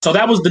So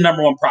that was the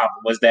number one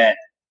problem, was that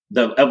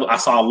I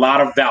saw a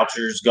lot of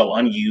vouchers go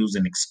unused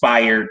and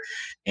expired,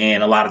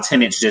 and a lot of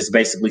tenants just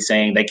basically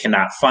saying they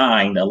cannot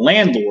find a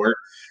landlord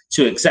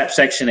to accept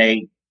Section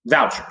 8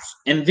 vouchers.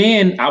 And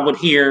then I would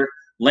hear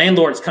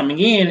landlords coming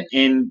in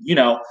and,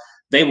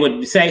 they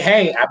would say,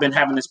 hey, I've been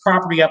having this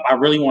property up. I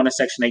really want a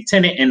Section 8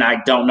 tenant, and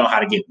I don't know how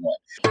to get one.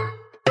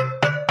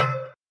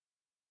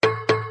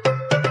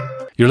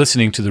 You're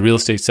listening to the Real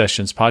Estate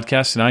Sessions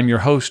podcast, and I'm your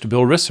host,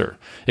 Bill Risser,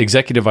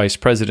 Executive Vice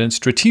President,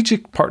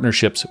 Strategic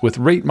Partnerships with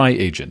Rate My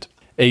Agent,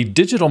 a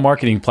digital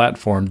marketing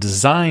platform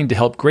designed to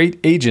help great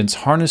agents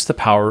harness the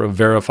power of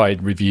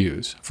verified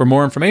reviews. For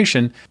more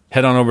information,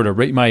 head on over to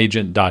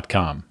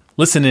ratemyagent.com.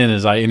 Listen in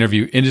as I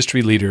interview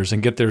industry leaders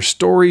and get their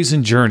stories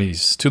and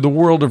journeys to the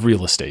world of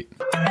real estate.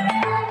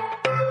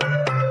 Hi,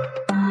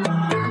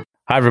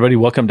 everybody.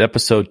 Welcome to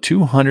episode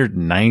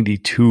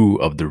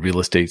 292 of the Real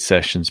Estate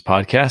Sessions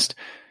podcast.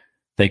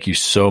 Thank you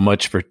so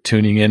much for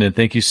tuning in, and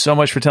thank you so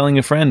much for telling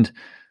a friend.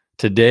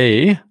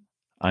 Today,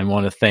 I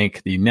want to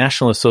thank the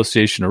National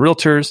Association of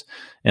Realtors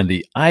and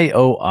the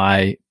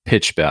IOI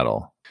Pitch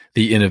Battle,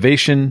 the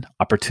Innovation,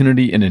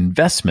 Opportunity, and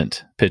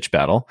Investment Pitch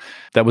Battle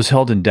that was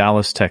held in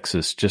Dallas,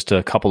 Texas, just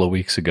a couple of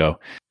weeks ago.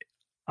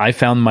 I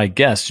found my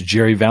guest,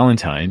 Jerry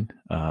Valentine,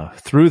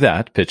 through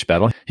that pitch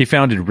battle. He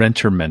founded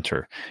Renter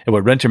Mentor. And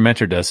what Renter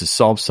Mentor does is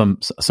solve some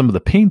of the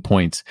pain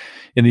points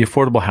in the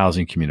affordable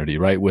housing community,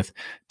 right? With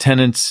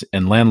tenants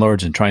and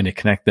landlords, and trying to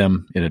connect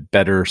them in a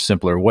better,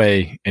 simpler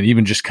way, and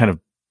even just kind of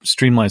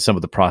streamline some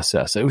of the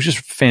process. It was just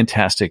a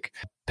fantastic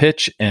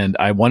pitch, and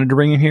I wanted to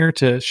bring him here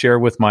to share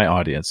with my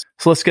audience.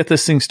 So let's get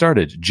this thing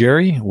started.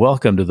 Jerry,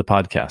 welcome to the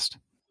podcast.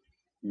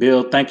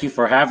 Bill, thank you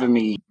for having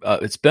me.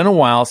 It's been a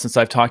while since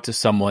I've talked to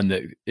someone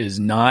that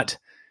is not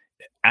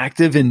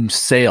active in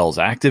sales,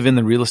 active in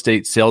the real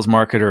estate sales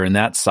market or in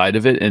that side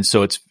of it. And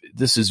so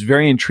this is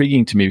very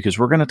intriguing to me, because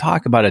we're going to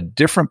talk about a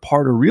different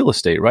part of real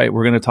estate, right?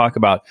 We're going to talk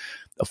about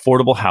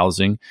affordable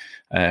housing.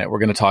 We're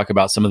going to talk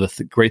about some of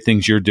the great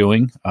things you're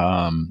doing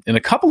in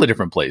a couple of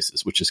different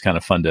places, which is kind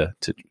of fun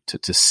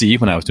to see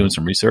when I was doing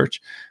some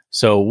research.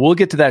 So we'll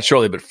get to that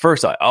shortly. But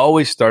first, I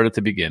always start at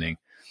the beginning.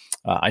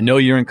 I know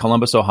you're in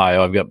Columbus,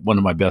 Ohio. I've got one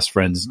of my best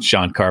friends,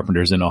 Sean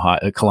Carpenter's in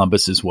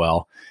Columbus as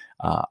well.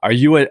 Are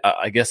you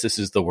I guess this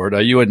is the word,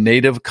 are you a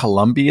native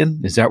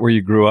Colombian? Is that where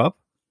you grew up?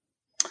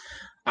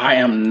 I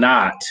am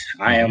not.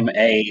 I am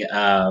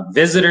a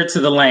visitor to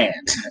the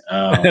land,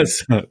 to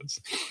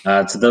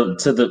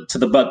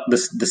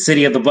the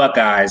city of the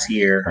Buckeyes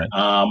here. Right.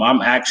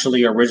 I'm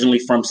actually originally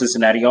from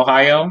Cincinnati,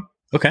 Ohio.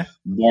 Okay.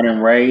 Born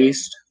and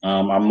raised.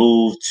 I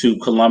moved to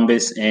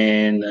Columbus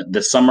in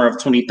the summer of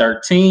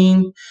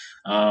 2013,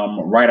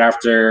 right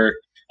after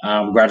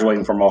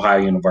graduating from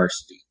Ohio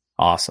University.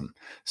 Awesome.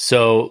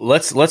 So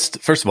let's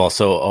first of all,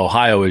 so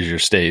Ohio is your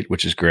state,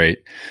 which is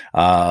great.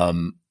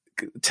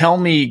 Give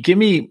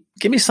me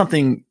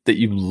something that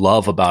you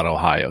love about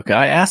Ohio. Okay,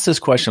 I ask this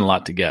question a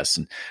lot to guests,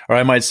 or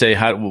I might say,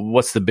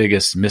 what's the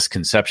biggest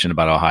misconception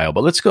about Ohio?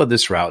 But let's go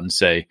this route and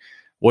say,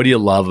 what do you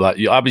love about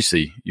you?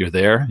 Obviously, you're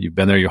there. You've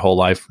been there your whole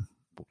life.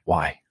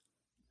 Why?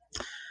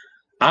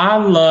 I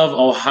love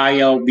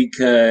Ohio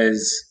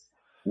because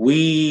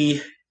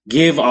we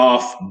give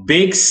off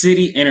big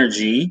city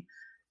energy,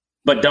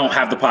 but don't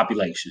have the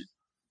population.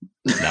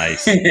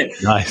 Nice.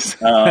 Nice.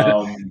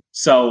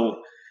 So,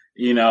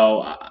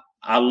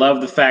 I love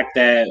the fact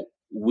that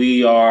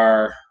we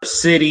are a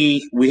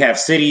city. We have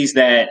cities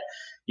that,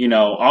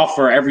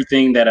 offer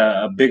everything that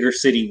a bigger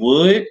city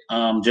would,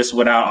 just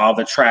without all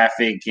the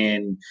traffic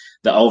and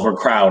the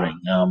overcrowding.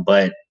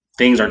 But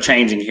things are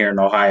changing here in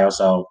Ohio,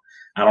 so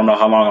I don't know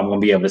how long I'm going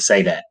to be able to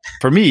say that.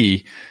 For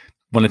me,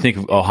 when I think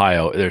of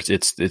Ohio,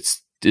 it's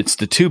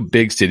the two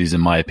big cities,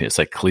 in my opinion. It's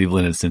like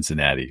Cleveland and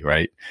Cincinnati,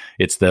 right?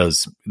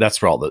 Feels like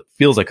that's where all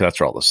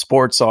the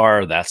sports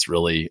are. That's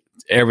really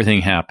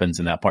everything happens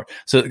in that part.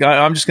 So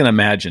I'm just going to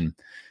imagine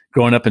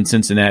growing up in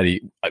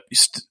Cincinnati,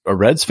 a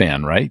Reds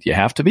fan, right? You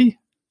have to be.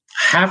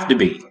 Have to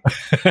be.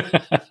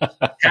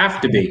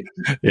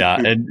 Yeah,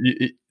 and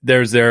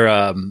you're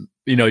a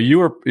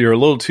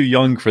little too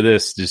young for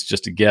this,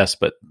 just a guess,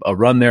 but a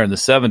run there in the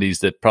 70s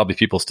that probably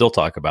people still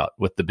talk about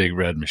with the Big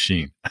Red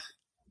Machine.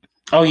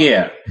 Oh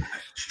yeah,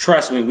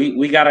 trust me,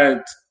 we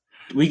gotta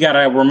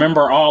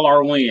remember all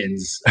our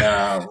wins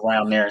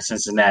around there in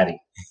Cincinnati.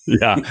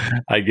 Yeah,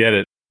 I get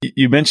it.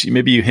 You mentioned,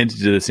 maybe you hinted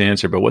to this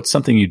answer, but what's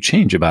something you'd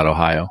change about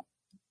Ohio?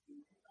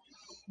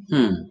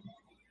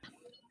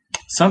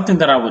 Something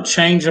that I would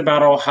change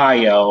about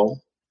Ohio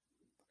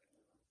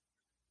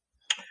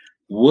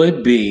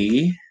would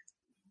be,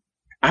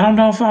 I don't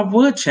know if I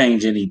would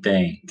change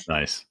anything.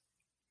 Nice.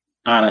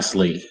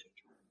 Honestly.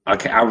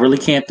 I really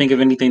can't think of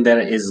anything that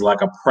is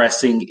like a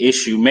pressing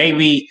issue.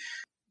 Maybe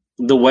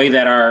the way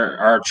that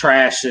our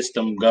trash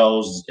system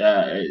goes,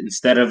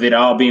 instead of it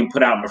all being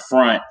put out in the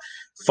front,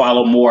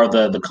 follow more of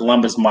the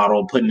Columbus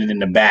model, putting it in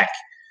the back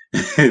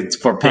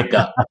for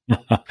pickup.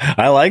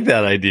 I like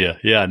that idea.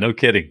 Yeah, no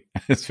kidding.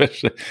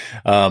 Especially,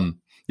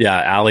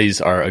 alleys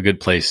are a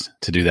good place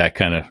to do that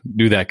kind of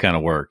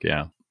work.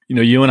 Yeah.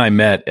 You and I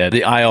met at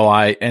the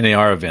IOI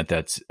NAR event.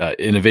 That's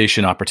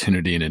Innovation,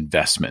 Opportunity, and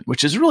Investment,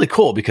 which is really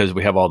cool because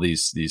we have all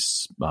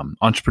these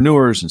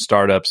entrepreneurs and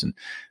startups, and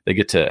they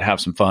get to have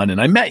some fun. And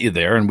I met you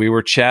there, and we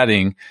were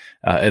chatting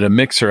at a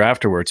mixer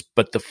afterwards.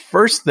 But the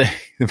first thing,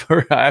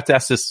 I have to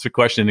ask this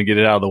question to get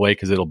it out of the way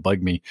because it'll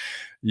bug me.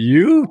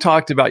 You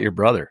talked about your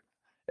brother.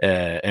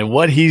 And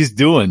what he's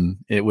doing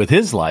with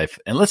his life.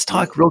 And let's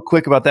talk real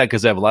quick about that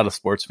because I have a lot of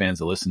sports fans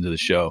that listen to the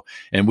show.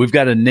 And we've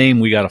got a name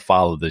we got to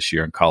follow this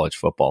year in college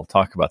football.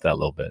 Talk about that a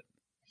little bit.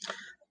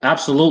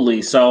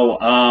 Absolutely. So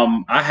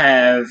I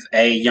have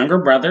a younger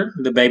brother,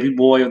 the baby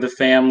boy of the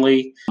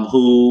family,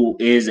 who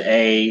is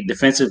a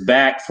defensive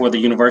back for the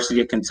University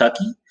of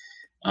Kentucky.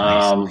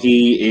 Nice.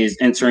 He is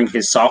entering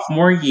his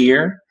sophomore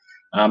year.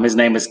 His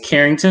name is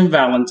Carrington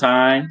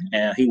Valentine.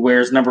 He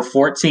wears number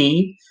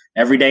 14.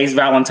 Every day is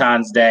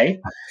Valentine's Day.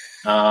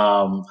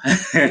 But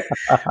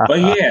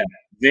yeah,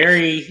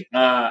 very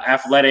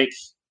athletic,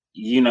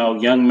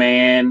 young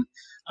man,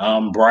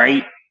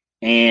 bright,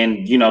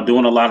 and,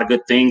 doing a lot of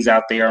good things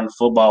out there on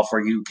football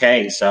for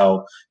UK.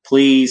 So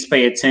please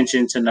pay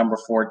attention to number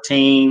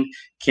 14,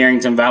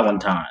 Carrington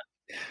Valentine.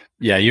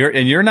 Yeah,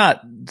 you're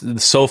not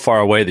so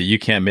far away that you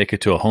can't make it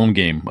to a home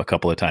game a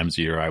couple of times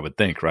a year, I would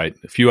think, right?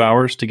 A few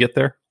hours to get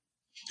there?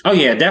 Oh,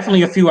 yeah,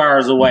 definitely a few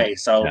hours away.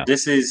 So yeah.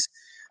 This is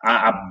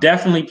I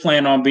definitely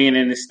plan on being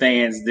in the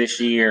stands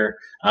this year.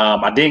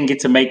 I didn't get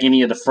to make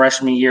any of the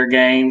freshman year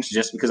games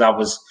just because I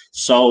was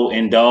so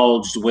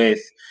indulged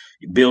with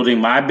building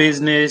my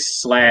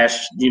business /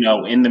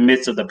 in the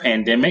midst of the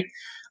pandemic.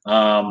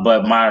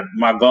 But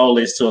my goal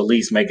is to at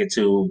least make it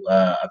to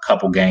a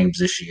couple games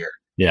this year.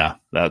 Yeah.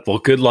 Well,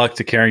 good luck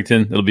to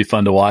Carrington. It'll be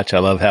fun to watch. I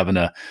love having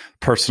a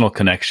personal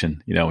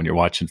connection, when you're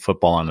watching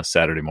football on a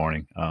Saturday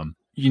morning.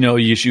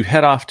 You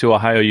head off to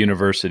Ohio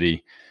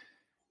University.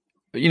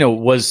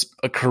 Was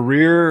a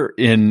career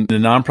in the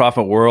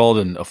nonprofit world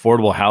and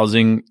affordable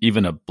housing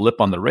even a blip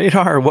on the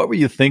radar? What were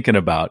you thinking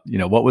about?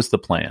 What was the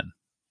plan?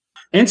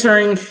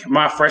 Entering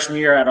my freshman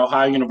year at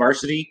Ohio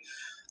University,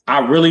 I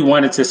really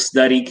wanted to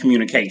study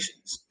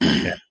communications.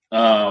 Yeah.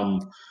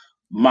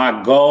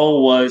 My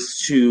goal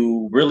was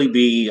to really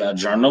be a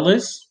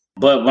journalist.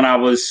 But when I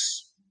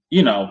was,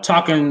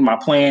 talking my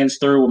plans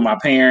through with my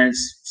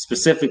parents,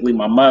 specifically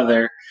my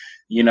mother,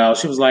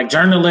 she was like,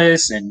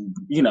 journalists and,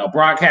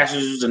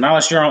 broadcasters, and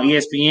unless you're on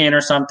ESPN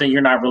or something,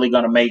 you're not really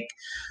going to make,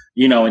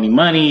 any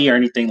money or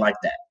anything like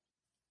that.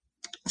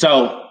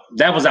 So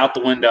that was out the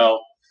window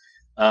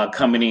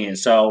coming in.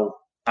 So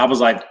I was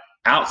like,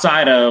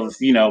 outside of,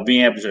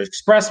 being able to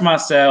express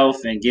myself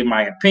and give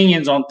my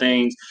opinions on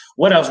things,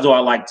 what else do I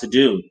like to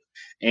do?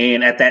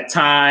 And at that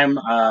time,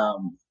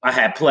 I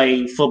had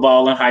played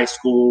football in high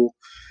school,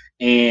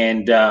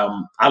 and I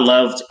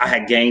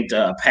had gained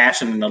a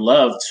passion and a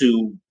love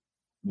to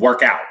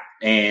work out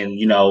and,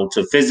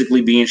 to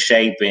physically be in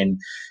shape. And,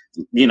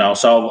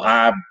 so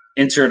I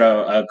entered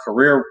a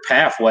career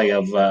pathway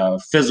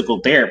of physical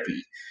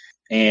therapy.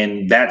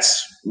 And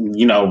that's,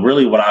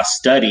 really what I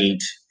studied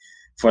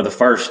for the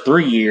first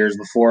 3 years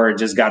before it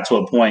just got to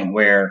a point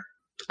where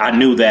I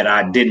knew that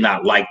I did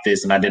not like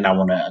this and I did not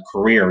want a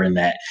career in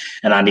that.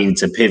 And I needed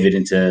to pivot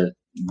into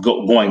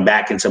going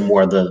back into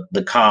more of the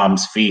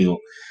comms field.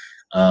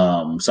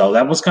 So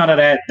that was kind of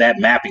that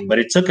mapping, but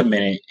it took a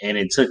minute, and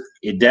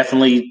it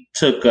definitely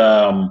took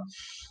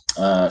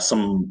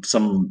some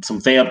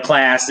failed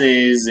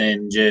classes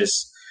and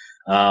just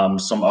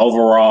some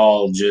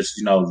overall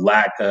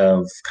lack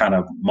of kind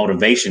of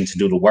motivation to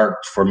do the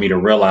work for me to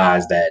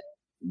realize that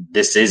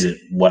this isn't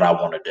what I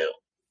want to do.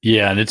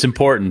 Yeah, and it's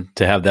important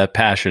to have that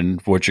passion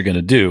for what you're going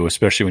to do,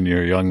 especially when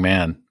you're a young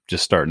man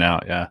just starting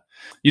out. Yeah.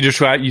 You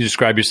describe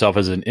yourself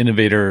as an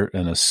innovator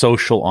and a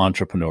social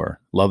entrepreneur.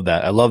 Love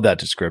that. I love that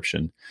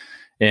description.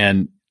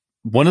 And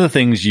one of the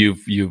things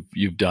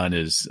you've done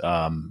is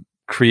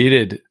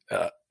created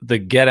the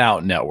Get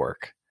Out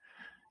Network.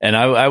 And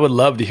I would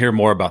love to hear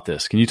more about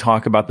this. Can you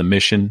talk about the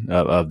mission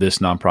of this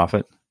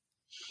nonprofit?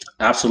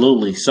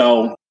 Absolutely.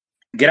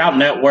 Get Out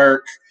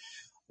Network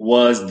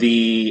was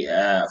the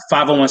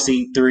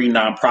 501c3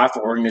 nonprofit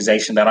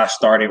organization that I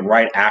started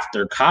right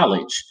after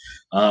college.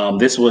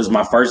 This was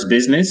my first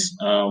business,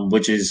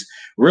 which is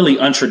really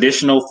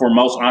untraditional for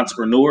most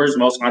entrepreneurs.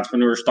 Most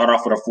entrepreneurs start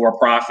off with a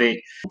for-profit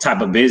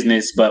type of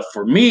business. But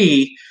for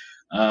me,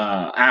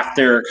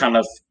 after kind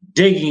of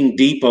digging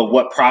deep of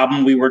what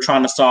problem we were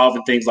trying to solve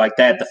and things like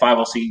that, the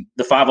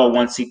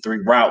 501c3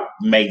 route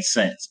made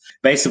sense.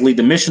 Basically,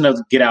 the mission of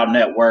the Get Out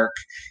Network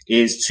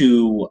is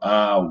to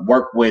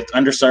work with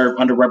underserved,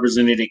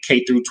 underrepresented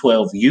K through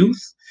 12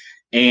 youth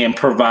and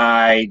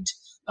provide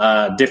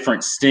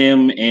different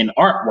STEM and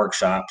art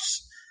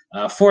workshops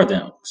for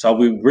them. So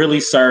we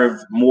really serve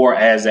more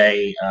as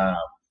a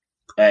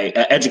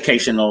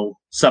educational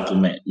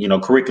supplement,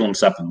 curriculum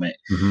supplement.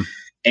 Mm-hmm.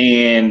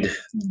 And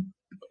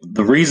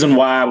the reason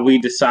why we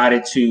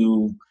decided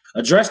to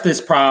address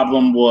this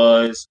problem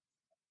was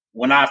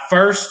when I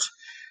first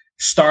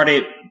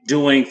started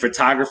doing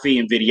photography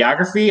and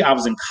videography, I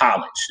was in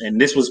college,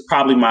 and this was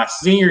probably my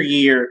senior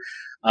year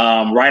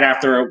right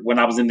after when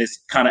I was in this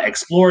kind of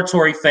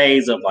exploratory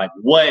phase of like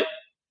what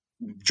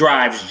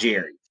drives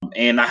Jerry.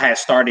 And I had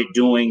started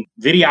doing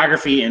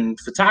videography and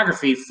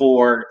photography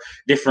for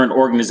different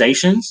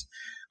organizations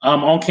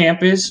on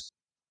campus.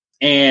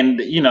 And,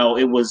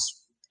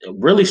 it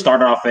really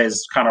started off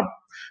as kind of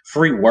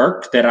free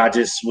work that I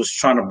just was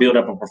trying to build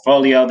up a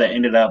portfolio that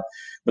ended up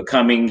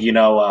becoming,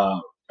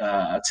 a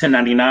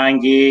 1099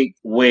 gig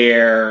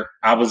where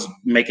I was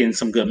making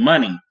some good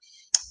money.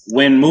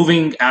 When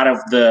moving out of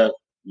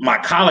my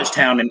college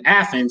town in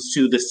Athens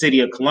to the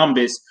city of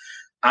Columbus,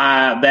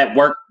 that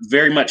work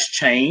very much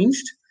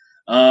changed.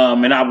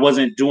 And I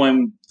wasn't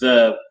doing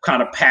the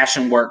kind of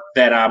passion work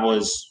that I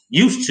was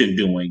used to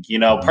doing,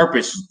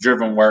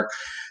 purpose-driven work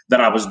that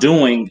I was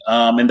doing.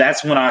 And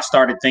that's when I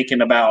started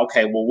thinking about,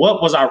 okay, well,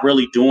 what was I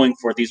really doing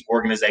for these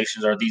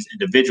organizations or these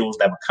individuals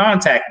that would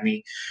contact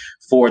me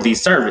for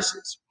these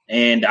services?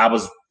 And I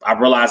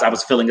realized I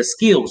was filling a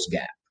skills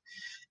gap.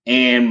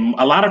 And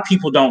a lot of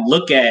people don't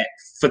look at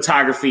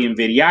photography and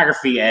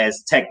videography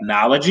as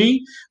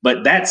technology,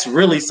 but that's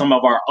really some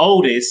of our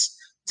oldest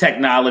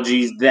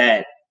technologies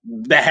that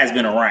has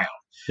been around.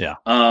 Yeah.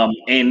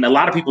 And a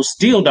lot of people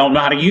still don't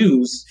know how to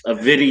use a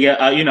video,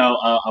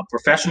 a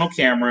professional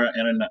camera,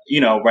 and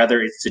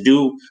whether it's to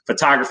do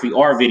photography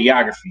or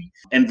videography,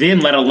 and then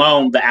let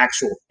alone the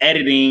actual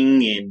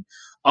editing and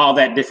all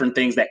that different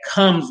things that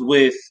comes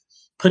with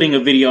putting a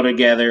video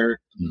together,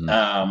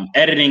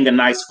 editing a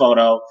nice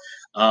photo.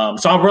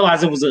 So I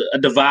realized it was a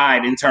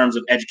divide in terms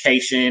of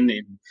education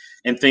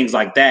and things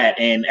like that.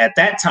 And at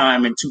that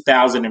time in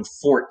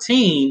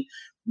 2014,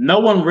 no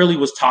one really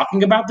was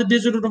talking about the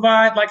digital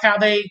divide like how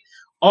they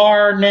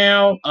are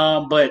now.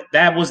 But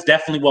that was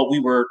definitely what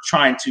we were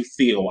trying to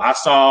fill. I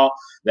saw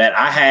that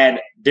I had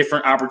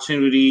different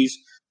opportunities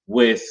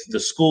with the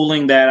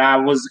schooling that I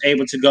was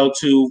able to go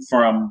to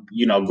from,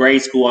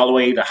 grade school all the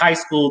way to high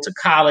school to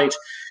college,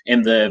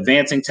 and the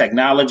advancing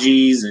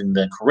technologies and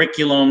the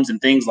curriculums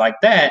and things like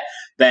that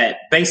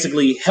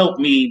basically helped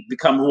me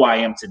become who I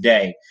am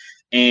today.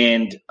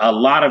 And a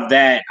lot of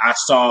that I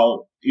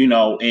saw,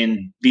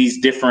 in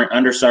these different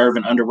underserved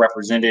and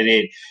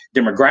underrepresented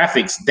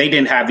demographics, they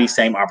didn't have these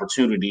same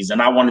opportunities.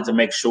 And I wanted to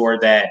make sure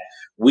that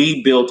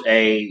we built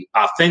a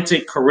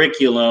authentic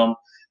curriculum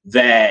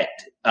that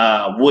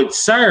would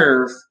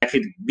serve, that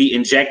could be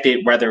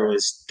injected, whether it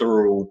was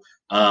through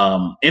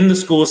in the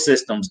school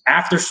systems,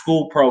 after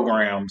school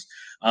programs,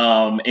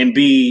 and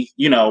be,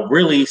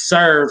 really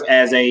serve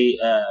as a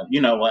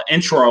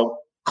intro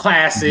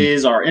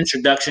classes or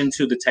introduction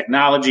to the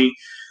technology,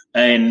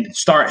 and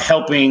start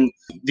helping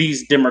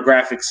these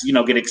demographics,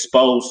 get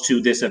exposed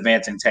to this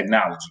advancing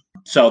technology.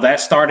 So that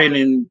started,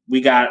 and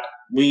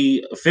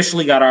we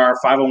officially got our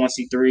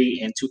 501c3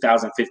 in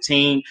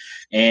 2015,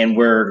 and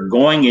we're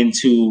going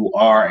into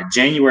our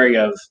January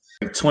of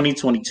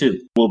 2022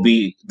 will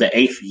be the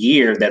 8th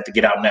year that the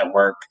Get Out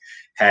Network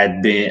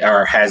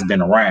has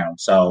been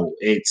around. So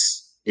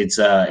it's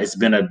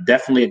been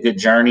definitely a good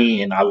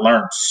journey, and I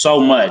learned so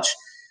much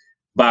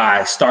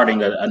by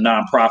starting a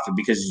nonprofit,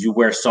 because you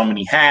wear so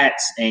many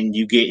hats and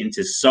you get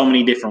into so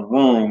many different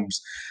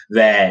rooms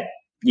that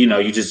you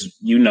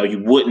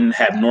wouldn't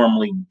have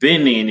normally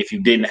been in if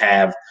you didn't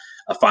have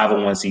a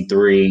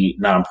 501c3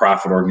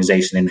 nonprofit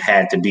organization and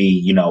had to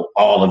be,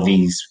 all of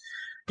these,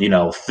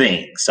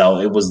 things.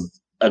 So it was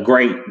a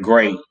great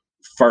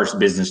first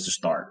business to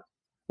start.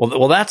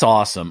 Well, that's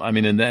awesome. I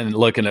mean, and then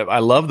I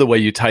love the way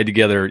you tied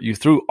together, you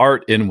threw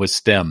art in with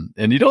STEM,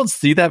 and you don't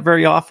see that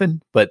very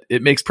often, but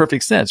it makes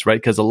perfect sense, right?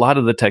 Because a lot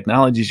of the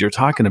technologies you're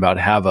talking about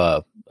have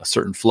a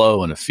certain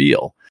flow and a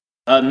feel.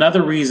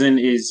 Another reason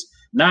is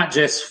not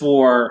just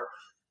for,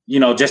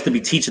 just to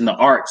be teaching the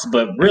arts,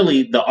 but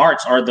really the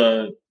arts are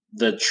the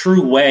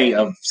true way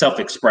of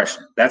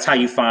self-expression. That's how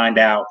you find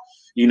out,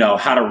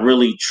 how to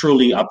really,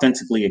 truly,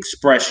 authentically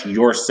express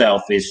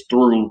yourself is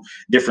through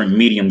different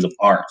mediums of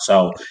art.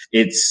 So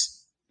it's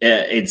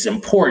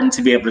important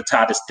to be able to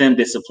tie the STEM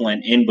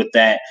discipline in with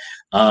that,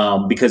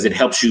 because it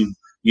helps you,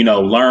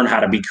 learn how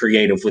to be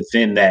creative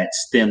within that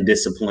STEM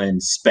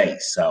discipline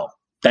space. So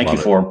thank you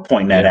for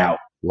pointing that out.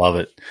 Love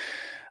it.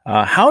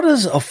 How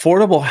does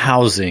affordable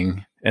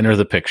housing enter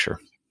the picture?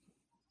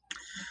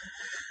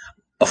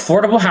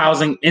 Affordable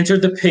housing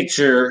entered the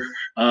picture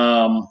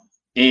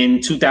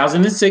in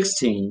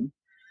 2016.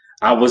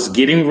 I was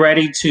getting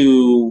ready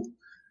to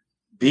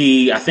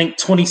be, I think,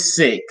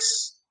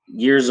 26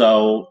 years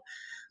old,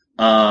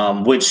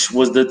 which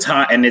was the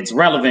time, and it's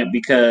relevant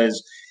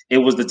because it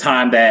was the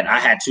time that I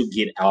had to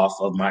get off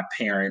of my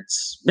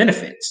parents'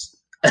 benefits.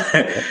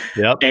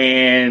 Yep.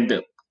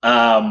 And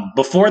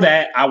before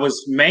that, I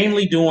was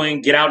mainly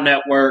doing Get Out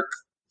Network,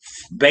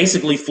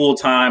 basically full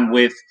time,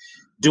 with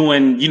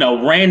doing,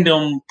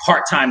 random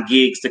part-time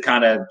gigs to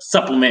kind of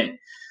supplement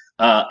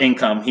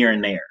income here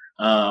and there.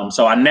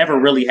 So I never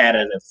really had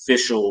an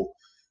official,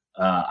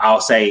 I'll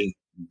say,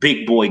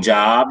 big boy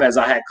job, as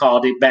I had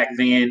called it back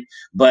then.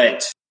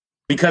 But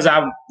because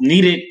I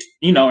needed,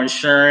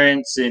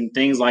 insurance and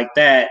things like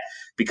that,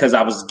 because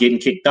I was getting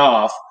kicked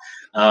off,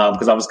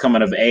 because I was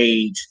coming of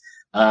age,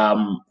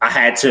 I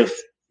had to,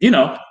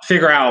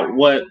 figure out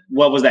what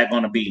was that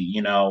going to be,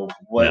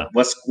 Yeah.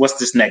 what's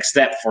this next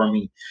step for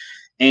me.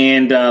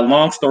 And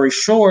long story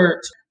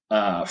short,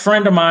 a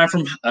friend of mine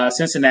from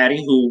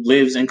Cincinnati who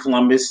lives in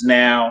Columbus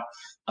now,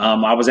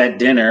 I was at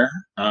dinner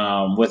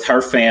with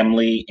her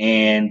family,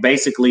 and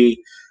basically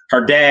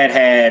her dad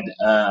had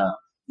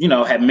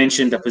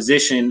mentioned a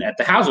position at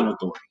the Housing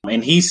Authority,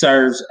 and he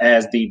serves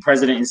as the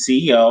president and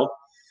CEO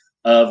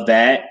of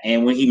that.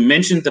 And when he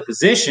mentioned the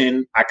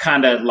position, I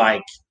kind of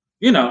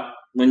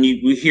when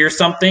we hear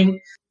something,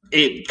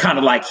 it kind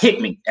of like hit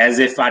me as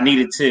if I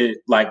needed to,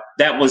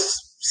 that was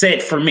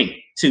said for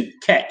me to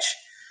catch,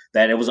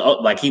 that it was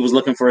like he was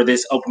looking for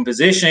this open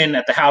position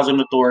at the Housing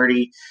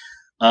Authority.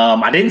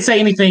 I didn't say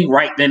anything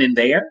right then and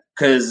there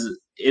because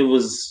it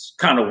was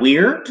kind of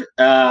weird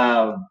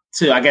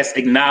to, I guess,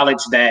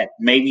 acknowledge that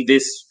maybe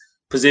this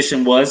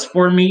position was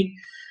for me.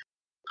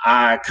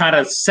 I kind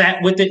of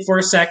sat with it for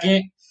a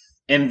second.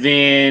 And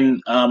then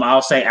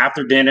I'll say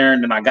after dinner,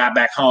 and then I got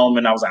back home,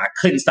 and I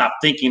couldn't stop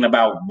thinking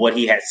about what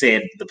he had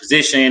said, the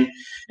position,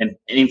 and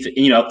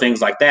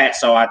things like that.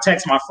 So I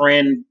texted my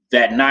friend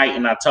that night,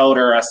 and I told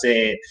her, I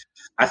said,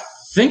 I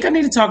think I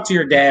need to talk to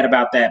your dad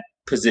about that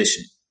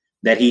position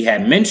that he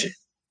had mentioned.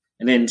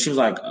 And then she was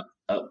like,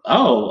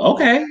 oh,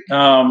 okay.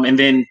 And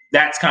then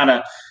that's kind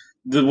of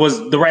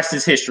the rest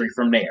is history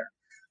from there.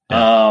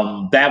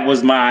 That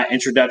was my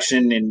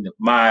introduction and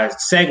my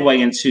segue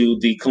into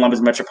the Columbus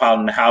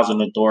Metropolitan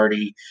Housing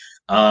Authority,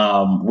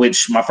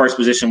 which my first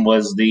position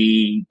was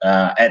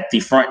at the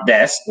front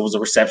desk. It was a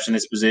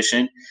receptionist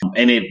position,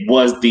 and it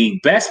was the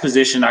best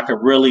position I could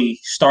really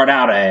start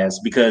out as,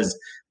 because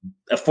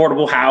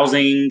affordable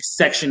housing,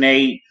 Section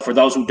 8, for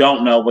those who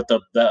don't know, what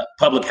the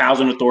Public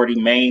Housing Authority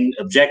main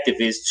objective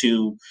is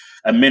to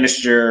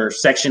administer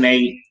Section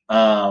 8,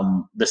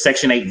 the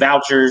Section 8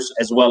 vouchers,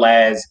 as well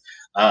as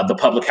the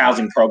public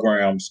housing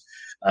programs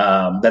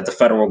that the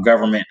federal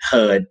government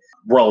HUD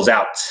rolls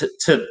out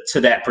to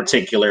that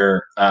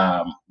particular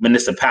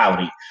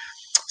municipality.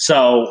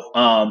 So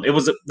it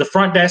was the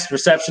front desk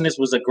receptionist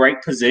was a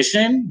great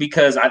position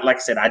because, like I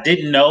said, I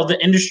didn't know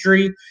the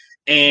industry,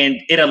 and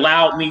it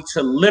allowed me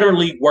to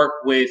literally work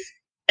with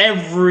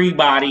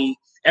everybody,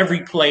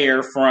 every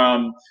player,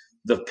 from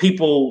the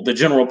people, the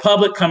general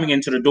public coming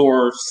into the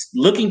door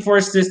looking for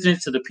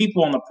assistance, to the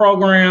people on the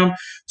program,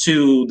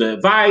 to the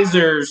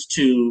advisors,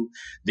 to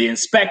the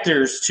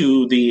inspectors,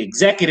 to the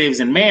executives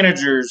and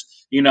managers.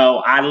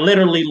 I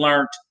literally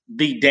learned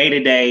the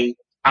day-to-day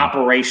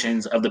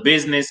operations of the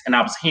business, and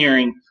I was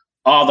hearing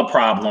all the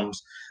problems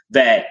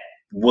that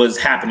was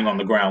happening on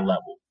the ground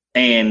level.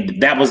 And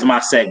that was my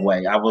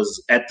segue. I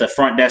was at the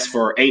front desk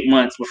for 8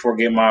 months before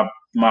getting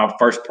my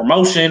first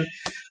promotion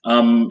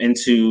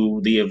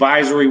into the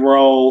advisory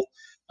role,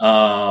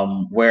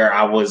 where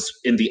I was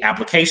in the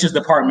applications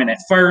department at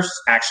first,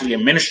 actually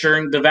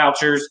administering the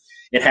vouchers.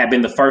 It had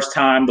been the first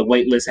time the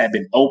wait list had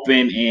been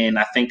open in,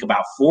 I think,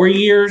 about 4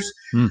 years.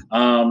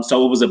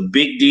 So it was a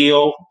big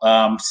deal.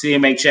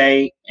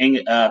 CMHA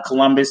in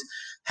Columbus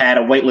had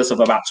a wait list of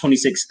about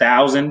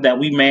 26,000 that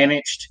we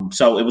managed.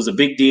 So it was a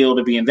big deal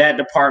to be in that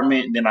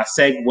department. And then I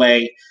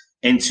segue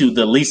into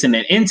the leasing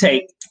and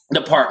intake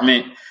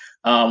department,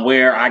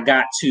 where I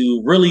got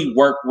to really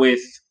work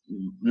with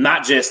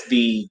not just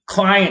the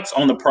clients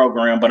on the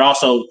program, but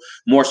also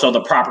more so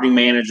the property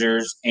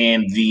managers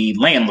and the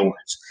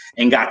landlords,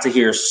 and got to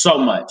hear so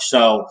much.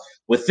 So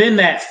within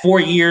that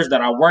 4 years that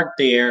I worked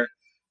there,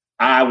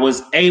 I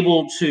was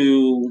able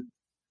to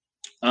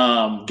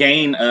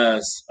gain a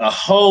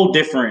whole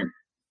different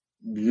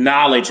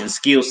knowledge and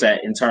skill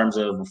set in terms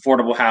of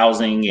affordable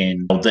housing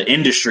and the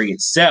industry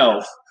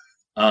itself.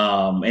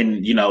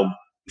 And,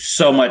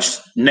 so much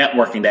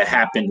networking that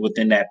happened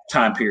within that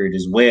time period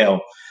as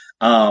well.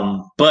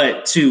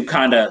 But to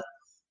kind of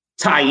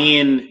tie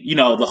in,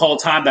 the whole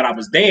time that I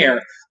was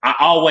there,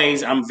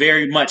 I'm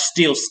very much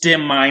still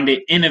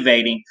STEM-minded,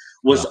 innovating,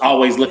 was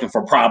always looking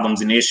for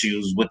problems and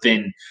issues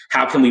within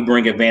how can we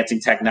bring advancing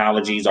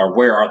technologies, or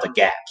where are the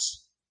gaps?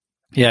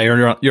 Yeah,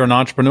 you're an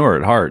entrepreneur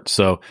at heart,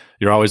 so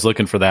you're always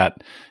looking for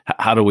that.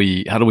 How do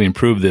we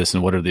improve this,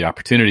 and what are the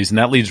opportunities? And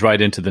that leads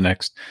right into the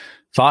next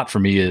thought for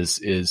me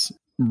is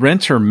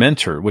Renter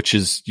Mentor, which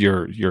is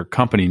your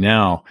company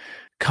now,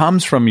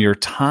 comes from your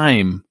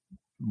time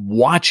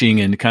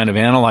watching and kind of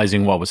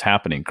analyzing what was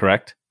happening,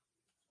 correct?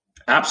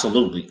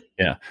 Absolutely.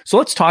 Yeah. So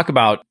let's talk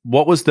about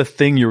what was the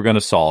thing you were going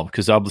to solve,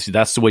 because obviously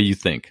that's the way you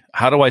think.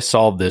 How do I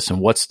solve this, and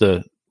what's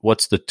the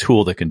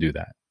tool that can do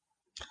that?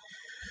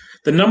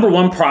 The number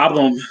one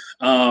problem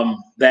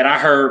that I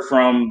heard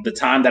from the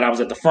time that I was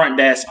at the front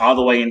desk all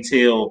the way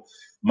until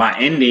my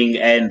ending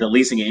and the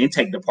leasing and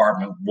intake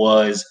department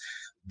was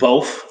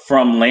both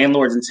from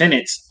landlords and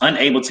tenants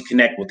unable to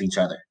connect with each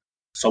other.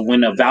 So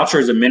when a voucher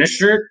is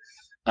administered,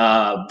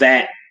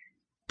 that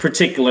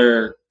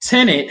particular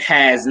tenant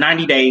has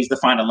 90 days to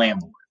find a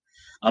landlord.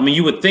 I mean,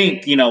 you would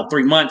think,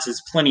 3 months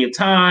is plenty of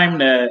time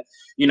to,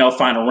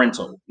 find a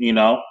rental,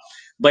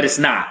 but it's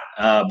not,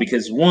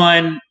 because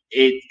one,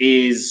 it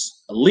is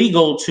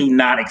illegal to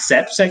not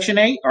accept Section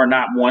 8 or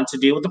not want to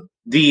deal with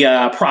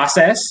the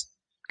process.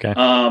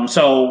 Okay.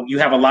 So you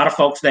have a lot of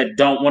folks that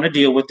don't want to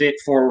deal with it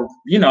for,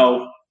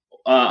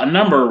 a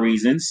number of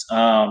reasons.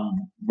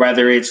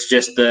 Whether it's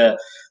just dealing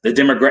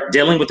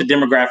with the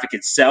demographic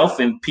itself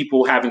and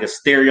people having a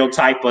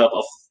stereotype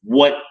of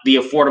what the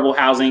affordable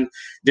housing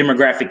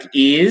demographic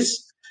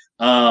is,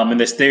 and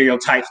the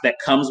stereotypes that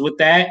comes with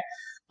that,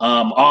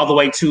 all the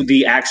way to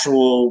the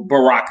actual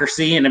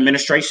bureaucracy and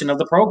administration of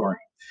the program.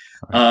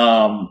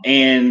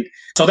 And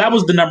so that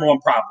was the number one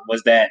problem,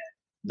 was that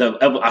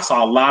I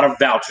saw a lot of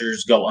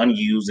vouchers go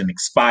unused and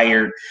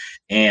expired,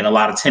 and a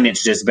lot of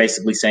tenants just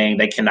basically saying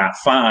they cannot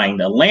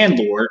find a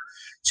landlord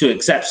to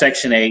accept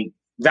Section 8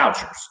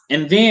 vouchers.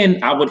 And then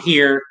I would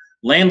hear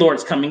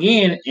landlords coming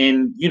in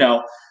and,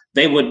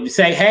 they would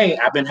say, hey,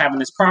 I've been having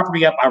this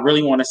property up. I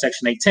really want a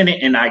Section 8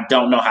 tenant, and I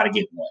don't know how to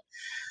get one.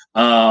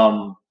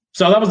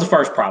 So that was the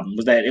first problem,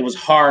 was that it was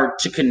hard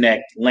to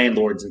connect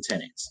landlords and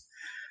tenants.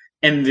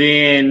 And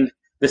then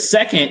the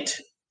second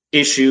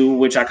issue,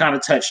 which I kind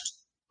of touched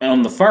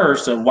on the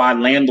first, of why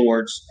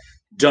landlords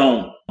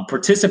don't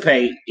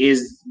participate,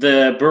 is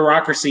the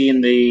bureaucracy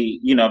and the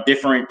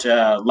different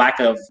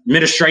lack of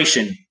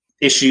administration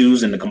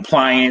issues and the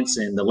compliance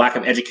and the lack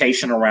of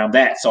education around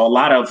that. So a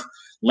lot of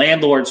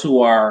landlords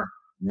who are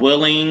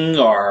willing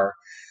or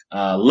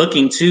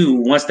looking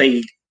to, once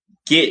they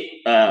get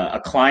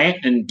a client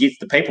and gets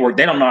the paperwork,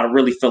 they don't know how to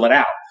really fill it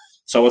out.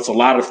 So it's a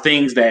lot of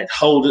things that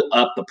hold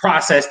up the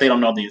process. They don't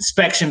know the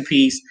inspection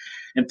piece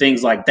and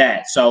things like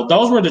that. So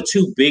those were the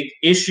two big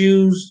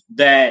issues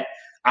that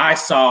I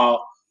saw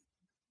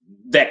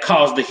that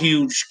caused the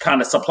huge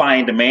kind of supply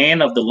and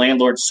demand of the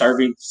landlords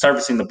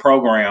servicing the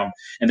program,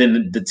 and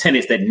then the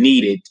tenants that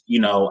needed,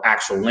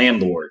 actual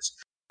landlords.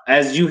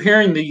 As you're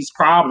hearing these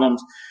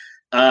problems,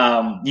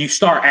 you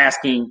start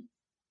asking,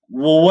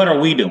 well, what are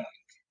we doing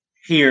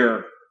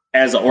here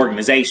as an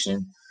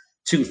organization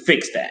to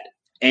fix that?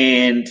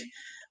 And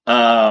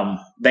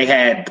they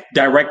had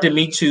directed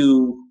me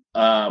to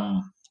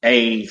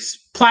a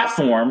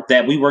platform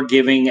that we were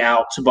giving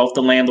out to both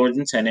the landlords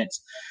and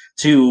tenants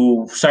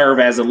to serve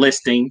as a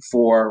listing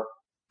for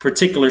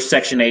particular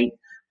Section 8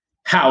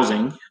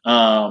 housing.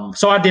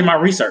 So I did my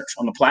research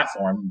on the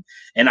platform,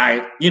 and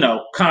I,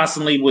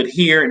 constantly would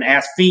hear and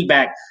ask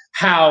feedback.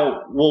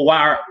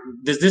 Why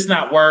does this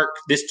not work?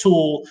 This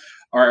tool,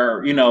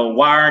 or,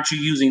 why aren't you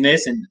using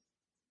this? And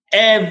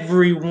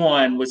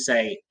everyone would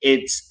say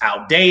it's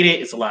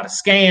outdated. It's a lot of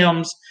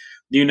scams,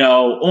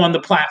 on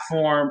the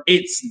platform.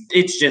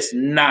 It's just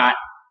not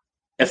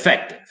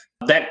effective.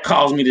 That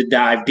caused me to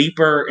dive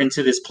deeper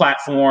into this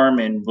platform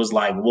and was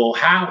like, well,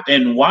 how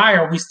and why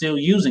are we still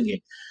using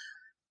it?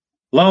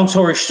 Long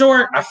story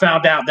short, I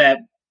found out that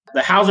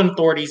the housing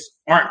authorities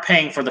aren't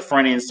paying for the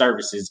front end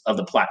services of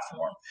the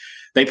platform.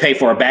 They pay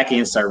for our back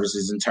end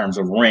services in terms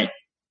of rent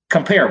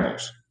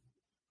comparables.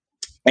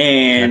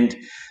 And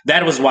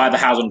that was why the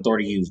housing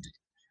authority used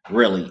it,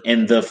 really.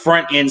 And the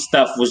front end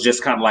stuff was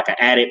just kind of like an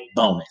added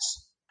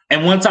bonus.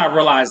 And once I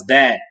realized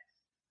that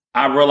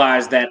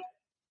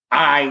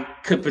I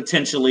could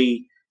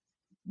potentially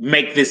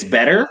make this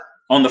better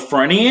on the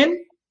front end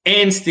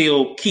and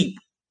still keep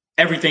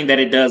everything that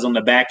it does on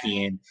the back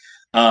end.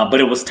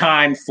 But it was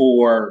time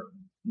for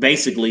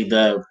basically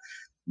the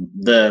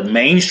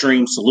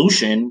mainstream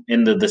solution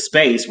in the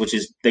space, which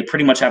is they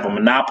pretty much have a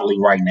monopoly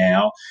right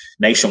now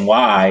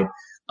nationwide.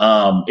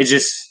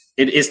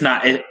 It's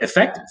not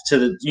effective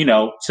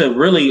to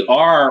really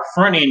our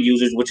front end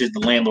users, which is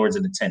the landlords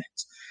and the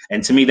tenants.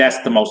 And to me, that's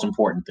the most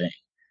important thing.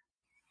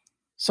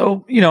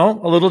 So,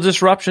 a little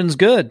disruption's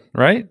good,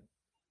 right?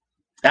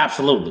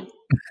 Absolutely.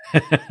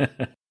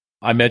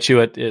 I met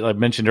you I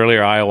mentioned earlier,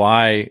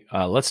 IOI.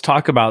 Let's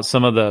talk about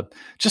some of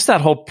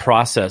that whole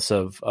process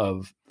of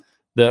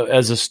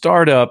as a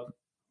startup,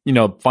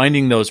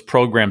 finding those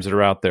programs that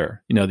are out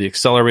there, the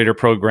accelerator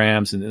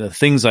programs and the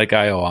things like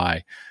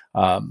IOI.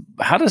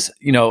 How does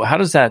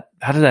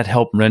that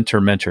help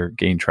renter mentor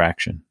gain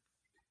traction?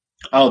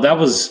 Oh, that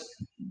was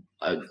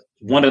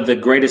one of the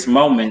greatest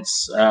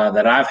moments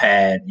that I've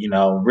had,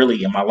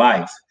 really in my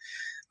life.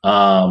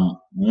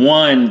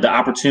 One, the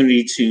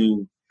opportunity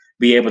to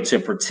be able to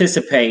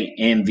participate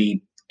in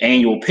the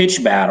annual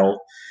pitch battle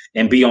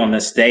and be on the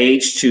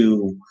stage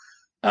to,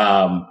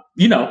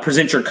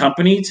 present your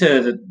company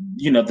to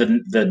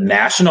the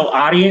national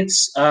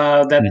audience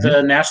that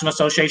the National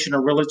Association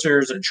of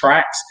Realtors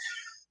attracts.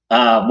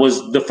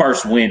 Was the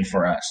first win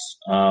for us,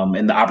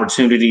 and the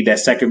opportunity that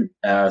Second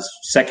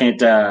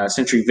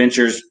Century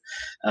Ventures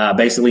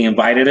basically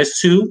invited us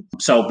to.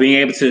 So being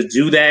able to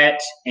do that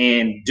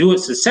and do it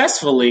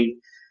successfully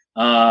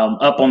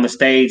up on the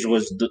stage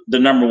was the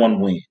number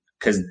one win,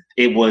 because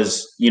it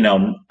was,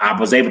 I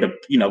was able to,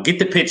 get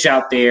the pitch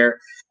out there,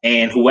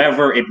 and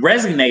whoever it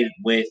resonated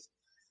with,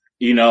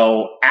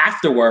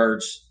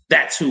 afterwards,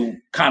 that's who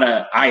kind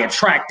of I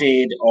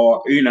attracted,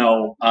 or,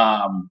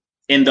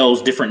 in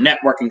those different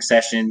networking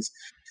sessions,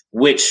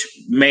 which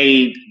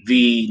made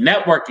the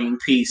networking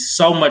piece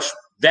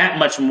that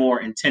much more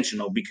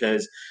intentional,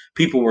 because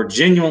people were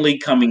genuinely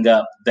coming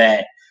up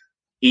that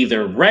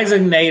either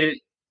resonated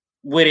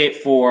with it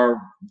for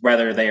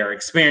whether they are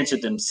experienced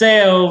it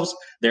themselves,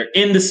 they're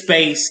in the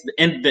space,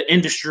 in the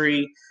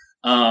industry,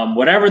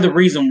 whatever the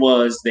reason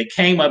was, they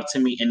came up to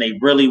me and they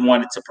really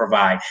wanted to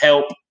provide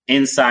help,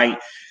 insight,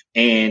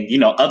 and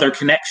other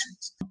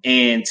connections.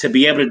 And to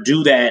be able to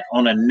do that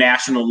on a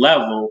national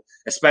level,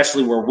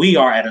 especially where we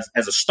are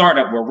as a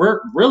startup, where we're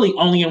really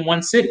only in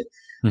one city.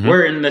 Mm-hmm.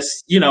 We're in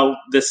this,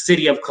 the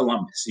city of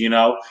Columbus,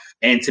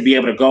 and to be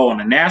able to go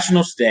on a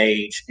national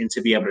stage and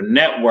to be able to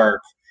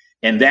network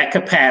in that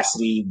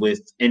capacity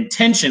with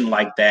intention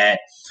like that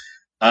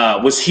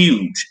was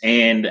huge.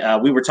 And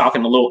we were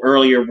talking a little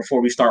earlier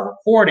before we start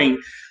recording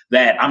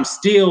that I'm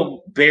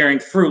still bearing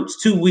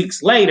fruits 2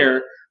 weeks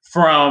later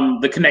from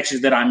the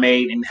connections that I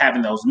made and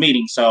having those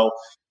meetings. So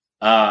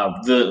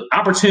the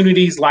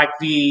opportunities like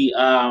the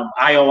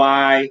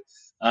IOI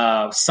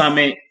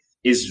summit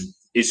is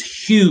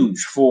huge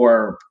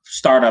for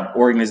startup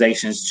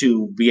organizations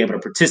to be able to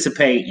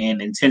participate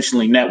and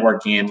intentionally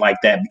network in like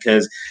that,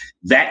 because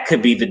that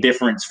could be the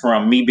difference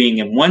from me being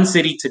in one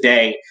city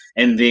today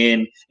and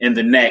then in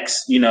the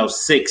next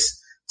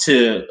 6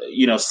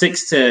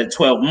 to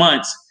 12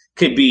 months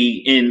could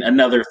be in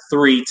another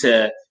 3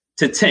 to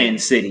 10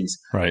 cities,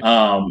 right,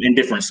 in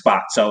different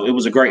spots. So it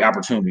was a great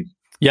opportunity.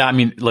 Yeah, I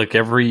mean, look,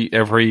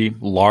 every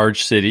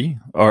large city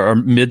or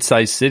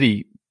mid-sized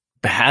city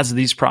has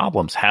these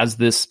problems, has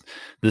the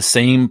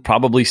same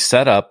probably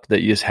setup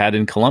that you had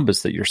in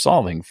Columbus that you're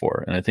solving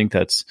for. And I think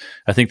that's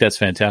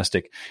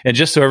fantastic. And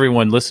just so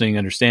everyone listening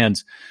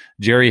understands,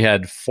 Jerry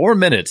had 4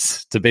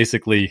 minutes to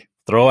basically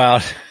throw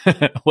out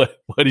what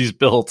he's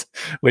built,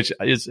 which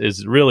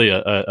is really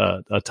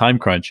a time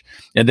crunch.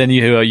 And then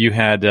you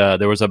had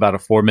there was about a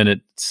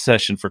 4-minute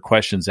session for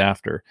questions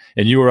after,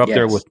 and you were up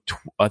there with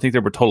I think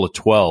there were a total of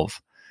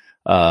 12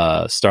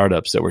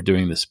 startups that were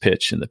doing this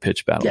pitch in the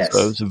pitch battle. Yes. So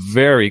it was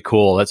very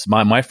cool. That's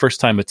my first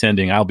time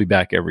attending. I'll be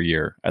back every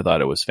year. I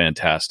thought it was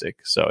fantastic.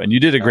 So, and you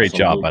did a great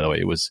job, by the way.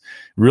 It was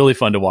really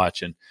fun to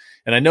watch. And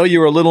I know you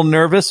were a little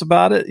nervous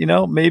about it,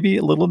 maybe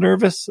a little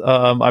nervous.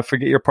 I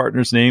forget your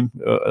partner's name.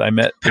 I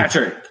met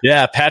Patrick.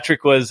 Yeah,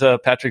 Patrick was.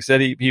 Patrick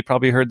said he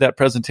probably heard that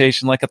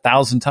presentation like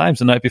 1,000 times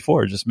the night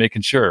before, just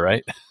making sure,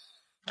 right?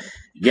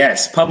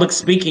 Yes, public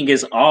speaking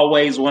is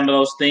always one of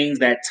those things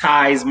that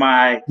ties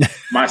my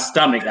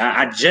stomach.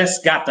 I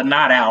just got the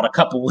knot out a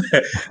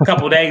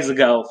couple days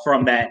ago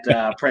from that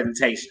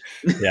presentation.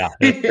 Yeah,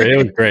 it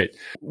was great.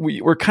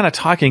 We're kind of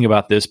talking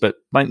about this, but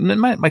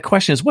my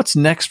question is, what's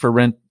next for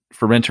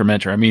Renter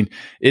Mentor? I mean,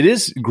 it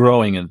is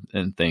growing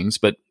and things,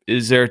 but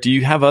do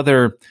you have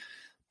other,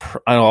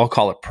 I'll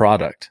call it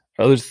product,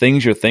 other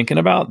things you're thinking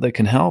about that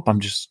can help? I'm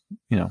just,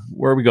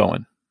 where are we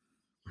going?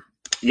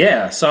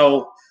 Yeah.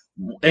 So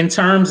in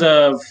terms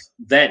of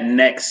that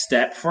next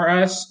step for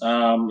us,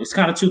 it's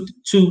kind of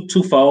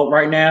twofold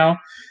right now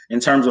in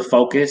terms of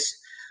focus.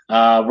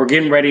 We're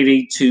getting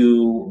ready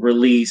to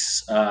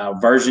release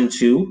version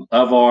 2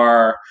 of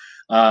our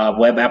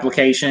web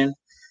application,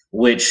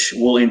 which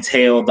will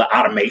entail the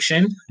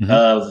automation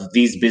of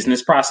these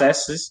business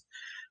processes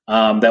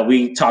that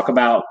we talk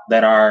about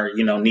that are,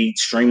 need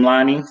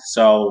streamlining.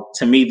 So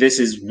to me, this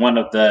is one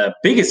of the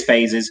biggest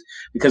phases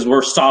because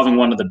we're solving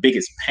one of the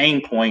biggest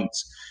pain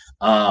points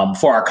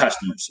for our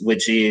customers,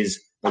 which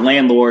is the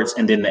landlords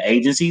and then the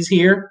agencies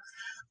here.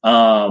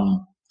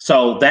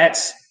 So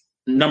that's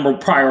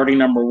priority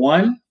number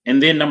 1.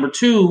 And then number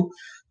 2,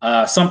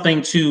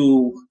 something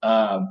to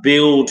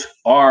build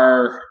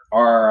our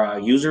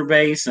user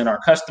base and our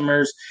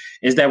customers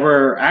is that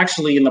we're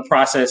actually in the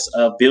process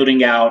of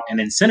building out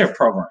an incentive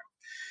program.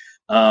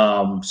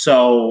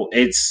 So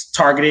it's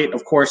targeted,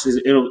 of course,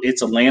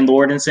 it's a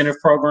landlord incentive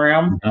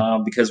program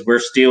because we're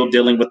still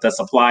dealing with the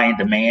supply and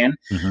demand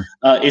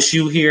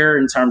issue here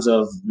in terms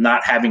of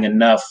not having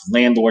enough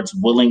landlords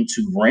willing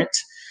to rent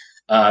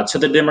to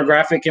the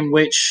demographic in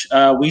which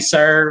we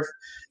serve.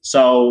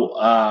 So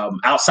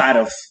outside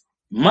of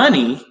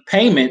money,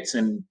 payments,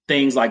 and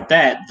things like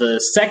that, the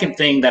second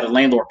thing that a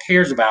landlord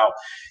cares about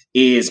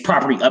is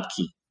property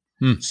upkeep.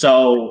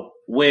 So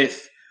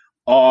with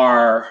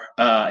our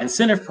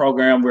incentive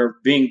program, we're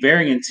being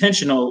very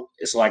intentional.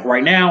 It's like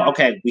right now,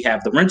 okay, we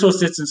have the rental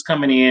assistance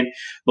coming in,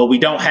 but we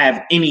don't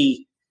have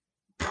any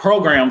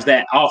programs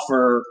that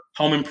offer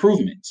home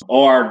improvements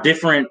or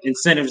different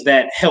incentives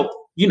that help,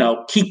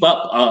 keep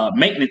up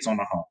maintenance on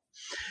the home.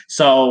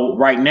 So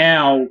right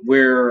now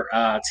we're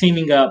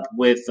teaming up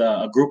with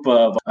a group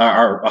of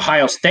our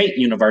Ohio State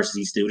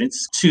University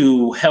students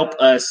to help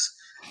us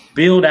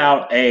build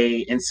out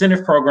a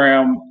incentive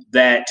program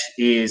that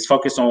is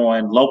focused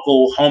on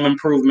local home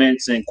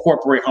improvements and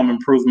corporate home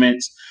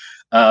improvements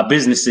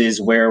businesses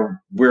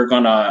where we're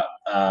going to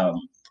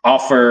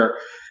offer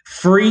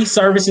free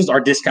services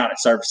or discounted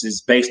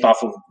services based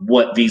off of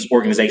what these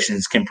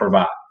organizations can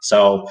provide.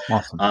 So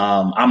awesome.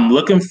 I'm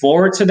looking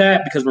forward to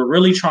that because we're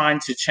really trying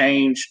to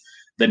change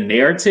the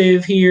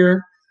narrative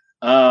here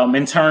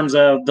in terms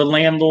of the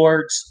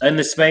landlords in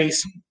the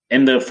space.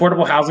 In the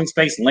affordable housing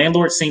space,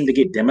 landlords seem to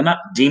get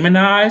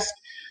demonized.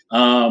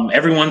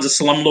 Everyone's a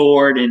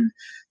slumlord and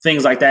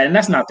things like that. And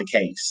that's not the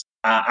case.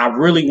 I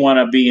really want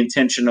to be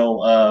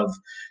intentional of,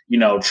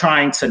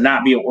 trying to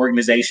not be an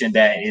organization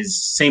that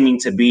is seeming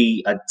to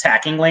be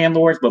attacking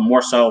landlords, but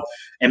more so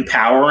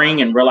empowering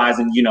and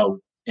realizing,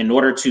 in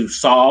order to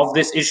solve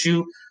this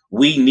issue,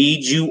 we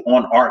need you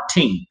on our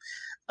team.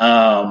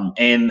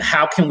 And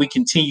how can we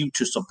continue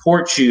to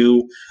support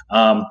you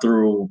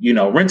through,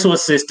 rental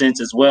assistance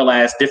as well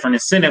as different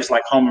incentives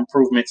like home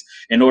improvements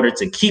in order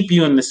to keep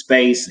you in the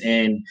space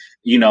and,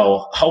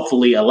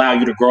 hopefully allow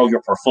you to grow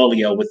your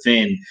portfolio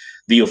within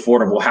the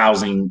affordable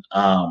housing,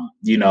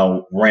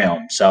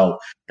 realm. So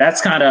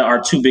that's kind of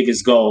our two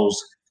biggest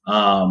goals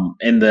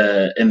in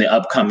the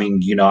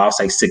upcoming, I'll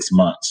say 6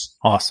 months.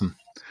 Awesome.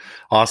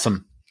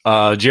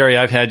 Jerry,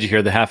 I've had you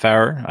here the half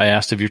hour I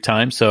asked of your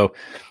time. So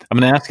I'm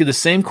going to ask you the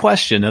same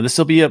question. Now, this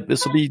will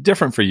be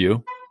different for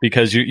you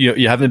because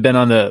you haven't been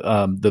on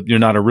the you're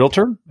not a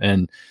realtor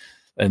and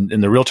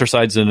the realtor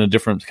side's in a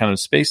different kind of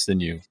space than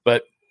you.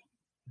 But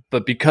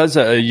because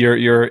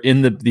you're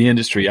in the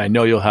industry, I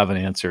know you'll have an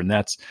answer, and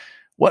that's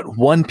what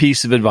one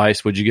piece of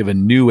advice would you give a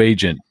new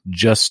agent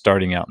just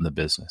starting out in the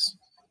business?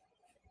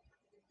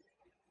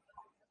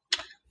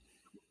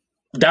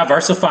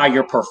 Diversify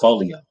your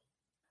portfolio.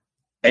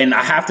 And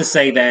I have to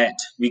say that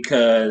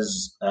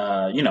because,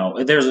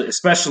 there's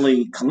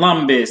especially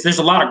Columbus, there's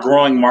a lot of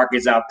growing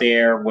markets out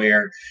there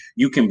where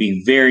you can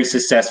be very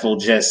successful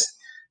just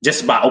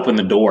by opening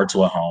the door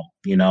to a home,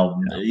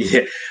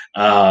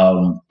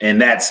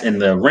 and that's in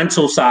the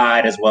rental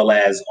side as well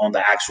as on the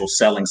actual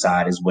selling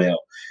side as well.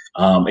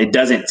 It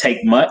doesn't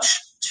take much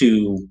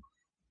to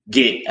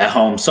get a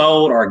home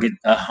sold or get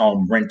a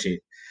home rented.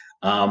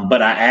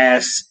 But I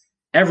ask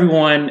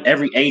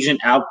every agent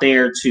out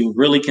there to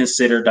really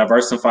consider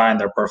diversifying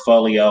their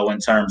portfolio in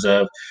terms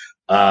of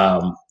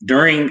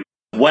during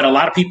what a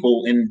lot of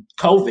people in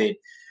COVID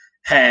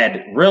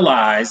had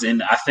realized,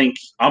 and I think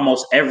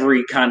almost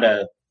every kind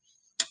of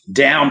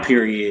down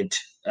period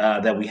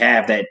that we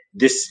have, that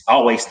this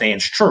always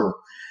stands true,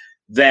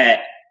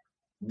 that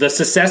the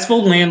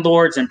successful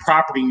landlords and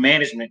property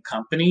management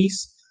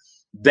companies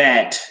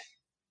that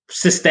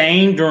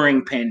sustain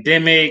during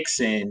pandemics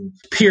and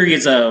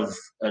periods of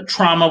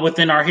trauma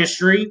within our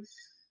history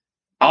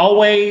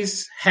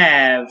always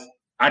have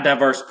a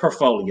diverse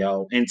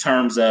portfolio in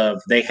terms of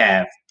they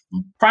have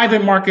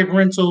private market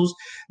rentals,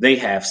 they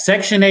have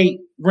Section 8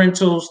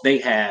 rentals, they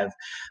have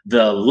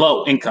the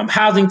low income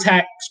housing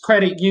tax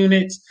credit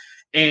units.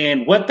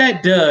 And what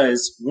that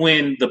does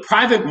when the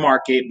private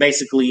market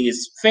basically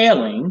is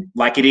failing,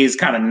 like it is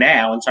kind of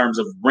now in terms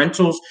of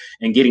rentals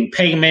and getting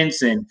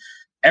payments and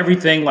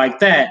everything like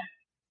that,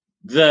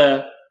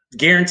 the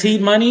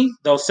guaranteed money,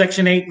 those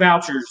Section 8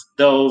 vouchers,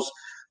 those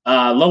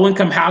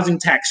low-income housing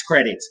tax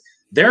credits,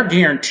 they're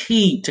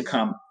guaranteed to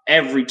come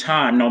every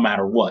time, no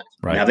matter what.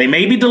 Right. Now, they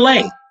may be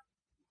delayed,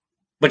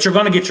 but you're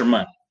going to get your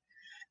money.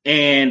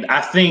 And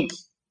I think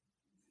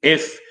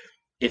if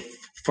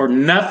for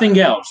nothing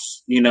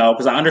else,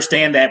 because I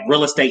understand that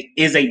real estate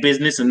is a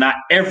business and not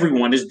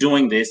everyone is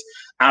doing this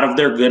out of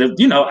their good,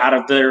 out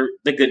of the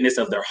goodness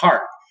of their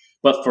heart.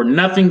 But for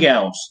nothing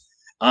else,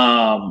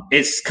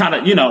 it's kind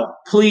of,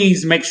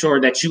 please make sure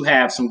that you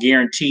have some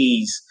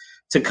guarantees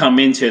to come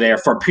into there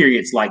for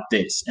periods like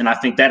this. And I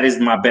think that is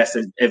my best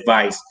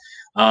advice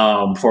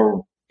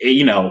for,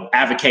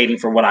 advocating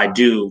for what I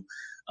do,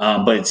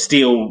 but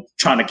still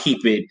trying to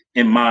keep it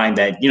in mind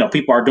that,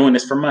 people are doing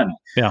this for money.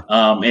 Yeah.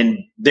 And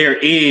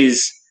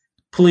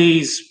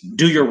please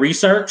do your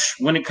research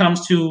when it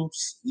comes to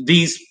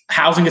these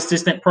housing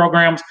assistant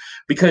programs,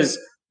 because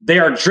they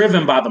are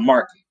driven by the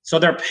market. So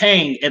they're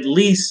paying at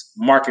least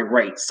market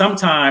rate,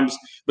 sometimes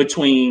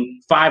between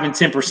 5 and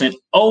 10%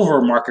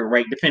 over market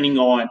rate, depending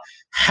on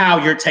how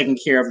you're taking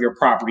care of your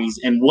properties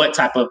and what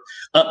type of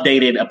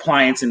updated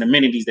appliance and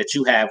amenities that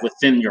you have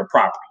within your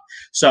property.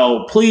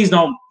 So please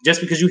don't,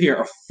 just because you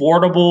hear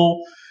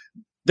affordable,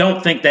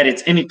 don't think that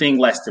it's anything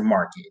less than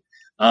market.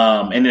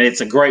 And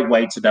it's a great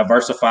way to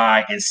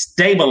diversify and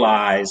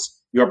stabilize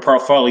your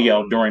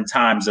portfolio during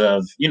times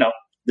of,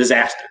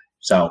 disaster.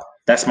 So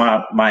that's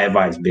my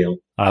advice, Bill.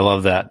 I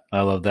love that.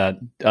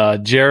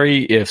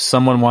 Jerry, if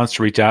someone wants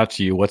to reach out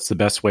to you, what's the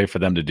best way for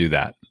them to do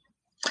that?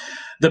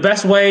 The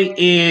best way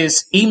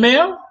is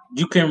email.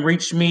 You can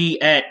reach me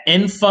at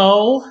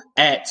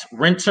info@renter,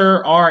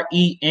 RENTER,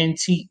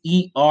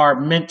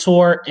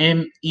 mentor,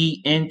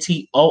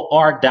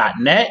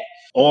 MENTOR.net.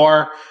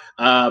 Or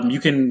you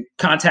can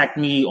contact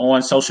me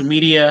on social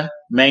media,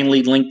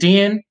 mainly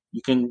LinkedIn.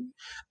 You can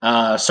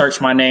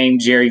search my name,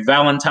 Jerry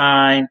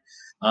Valentine.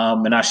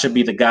 And I should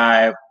be the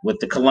guy with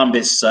the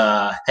Columbus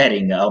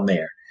heading on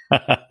there.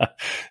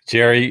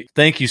 Jerry,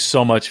 thank you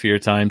so much for your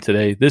time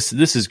today. This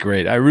is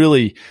great. I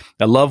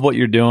love what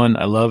you're doing.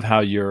 I love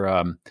how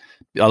I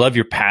love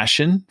your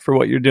passion for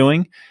what you're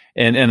doing.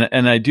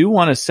 And I do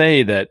want to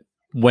say that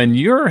when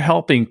you're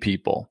helping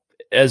people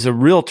as a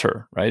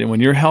realtor, right? And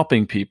when you're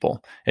helping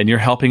people and you're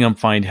helping them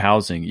find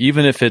housing,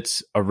 even if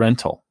it's a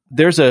rental,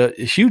 there's a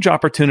huge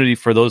opportunity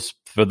for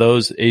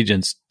those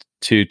agents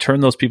to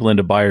turn those people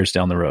into buyers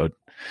down the road.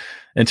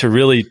 and to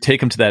really take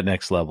them to that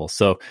next level.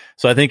 So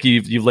I think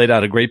you've laid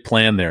out a great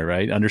plan there,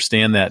 right?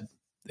 Understand that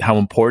how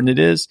important it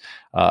is.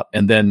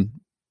 And then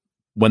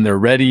when they're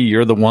ready,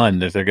 you're the one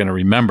that they're going to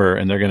remember,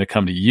 and they're going to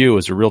come to you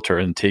as a realtor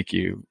and take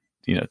you,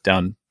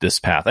 down this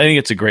path. I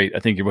think I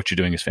think what you're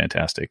doing is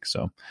fantastic.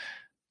 So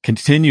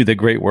continue the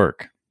great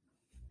work.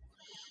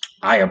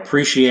 I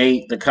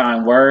appreciate the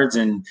kind words,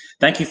 and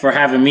thank you for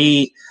having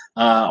me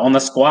on the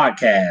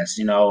Squadcast.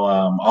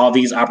 All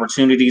these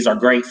opportunities are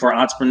great for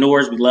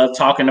entrepreneurs. We love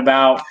talking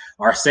about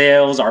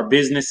ourselves, our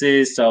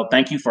businesses. So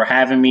thank you for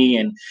having me,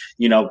 and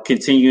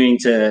continuing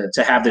to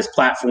have this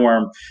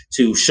platform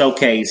to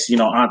showcase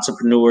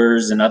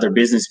entrepreneurs and other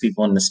business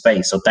people in the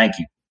space. So thank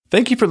you.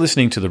 Thank you for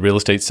listening to the Real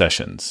Estate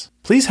Sessions.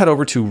 Please head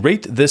over to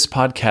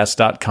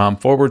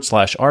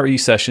ratethispodcast.com/RE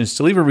sessions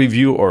to leave a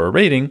review or a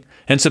rating,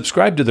 and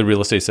subscribe to the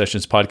Real Estate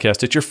Sessions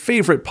podcast at your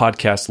favorite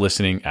podcast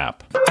listening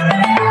app.